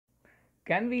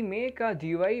Can we make a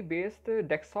GUI based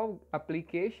desktop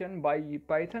application by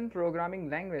Python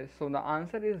programming language? So the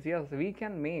answer is yes, we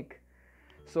can make.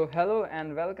 So hello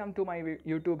and welcome to my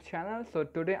YouTube channel. So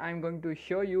today I'm going to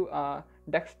show you a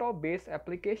desktop based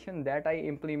application that I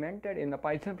implemented in the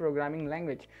Python programming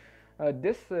language.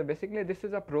 Basically this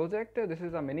is a project, this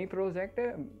is a mini project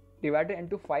divided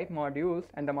into 5 modules,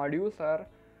 and the modules are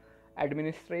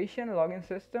administration login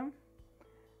system,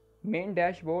 main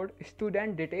dashboard,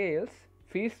 student details,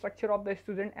 fee structure of the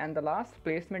student, and the last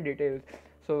placement details.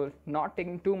 So not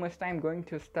taking too much time, going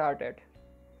to start it.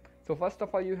 So first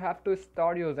of all you have to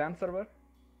start your XAMPP server.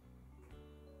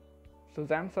 So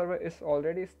XAMPP server is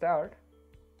already start.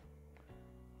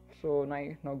 So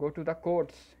now go to the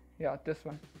codes. Yeah, this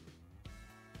one.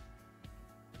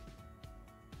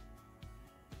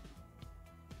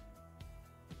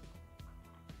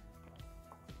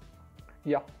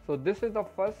 Yeah, so this is the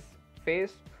first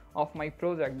phase of my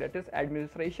project, that is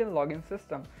administration login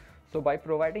system. So by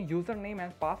providing username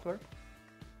and password,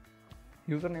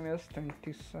 username is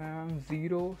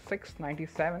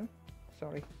 270697,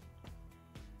 sorry,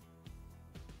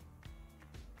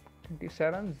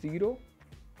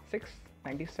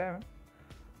 270697,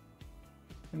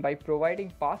 and by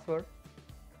providing password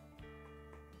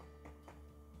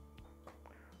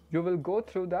you will go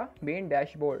through the main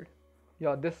dashboard.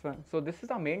 Yeah, this one. So this is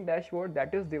the main dashboard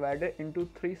that is divided into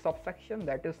 3 subsections,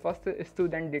 that is first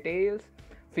student details,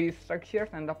 fee structures,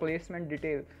 and the placement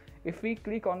detail. If we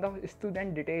click on the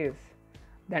student details,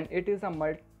 then it is a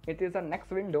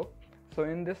next window. So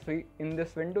in this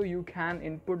window you can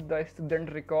input the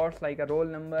student records like a roll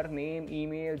number, name,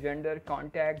 email, gender,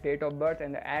 contact, date of birth,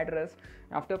 and the address.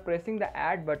 After pressing the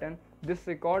add button, this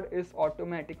record is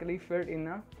automatically filled in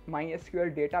a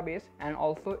MySQL database, and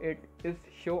also it is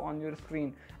show on your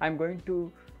screen. I'm going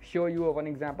to show you one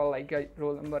example, like a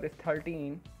roll number is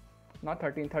 13, not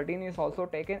 13, 13 is also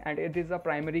taken, and it is a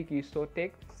primary key, so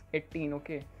take 18.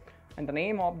 Okay, and the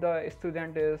name of the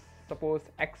student is suppose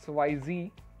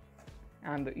XYZ,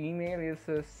 and the email is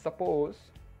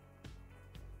suppose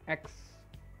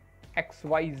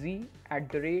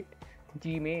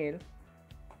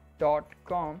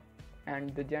xyz@gmail.com,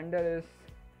 and the gender is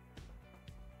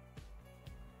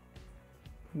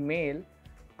male.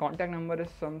 Contact number is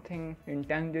something in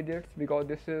 10 digits because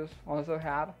this is also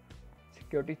have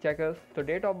security checkers. So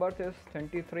date of birth is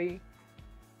 23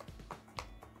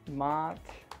 March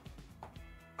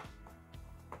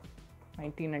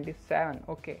 1997.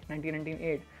 Okay,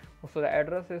 1998. So the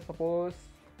address is suppose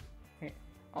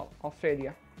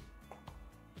Australia.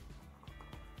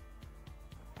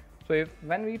 So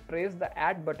when we press the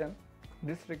add button,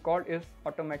 this record is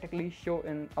automatically shown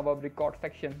in our record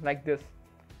section like this.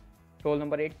 Roll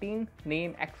number 18,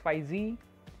 name XYZ,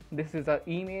 this is the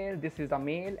email, this is the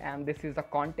mail, and this is the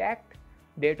contact,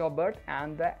 date of birth,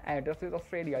 and the address is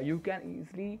Australia. You can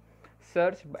easily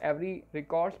search every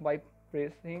records by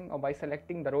pressing or by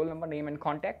selecting the roll number, name, and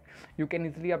contact. You can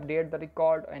easily update the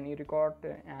record, any record,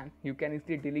 and you can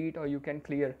easily delete or you can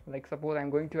clear. Like suppose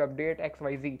I'm going to update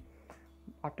XYZ.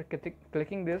 After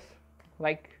clicking this,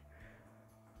 like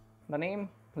the name,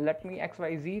 let me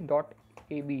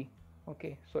xyz.ab.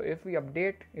 Okay, so if we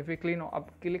update, if we click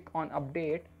on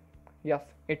update,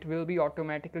 yes, it will be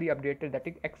automatically updated, that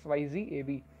is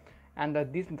xyzab, and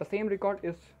the same record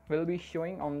will be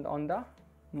showing on the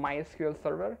MySQL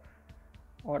server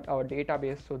or our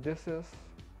database. So this is,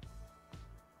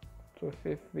 so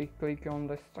if we click on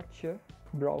the structure,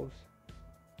 browse,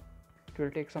 it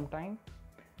will take some time,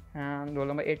 and roll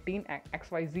number 18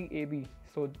 xyzab,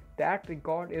 so that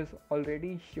record is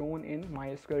already shown in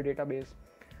MySQL database.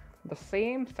 The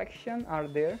same section are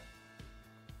there.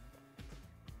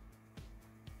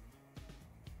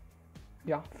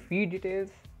 Yeah, fee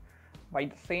details. By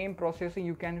the same processing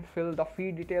you can fill the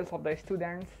fee details of the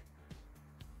students.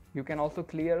 You can also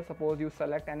clear, suppose you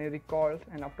select any records,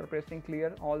 and after pressing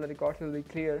clear, all the records will be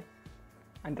clear.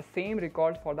 And the same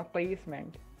record for the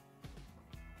placement.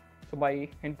 So by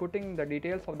inputting the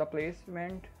details of the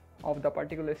placement of the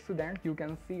particular student, you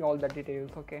can see all the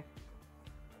details. Okay,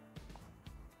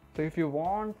 so if you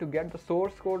want to get the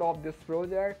source code of this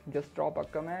project, just drop a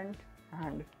comment,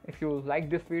 and if you like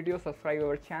this video, subscribe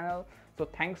our channel. So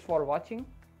thanks for watching.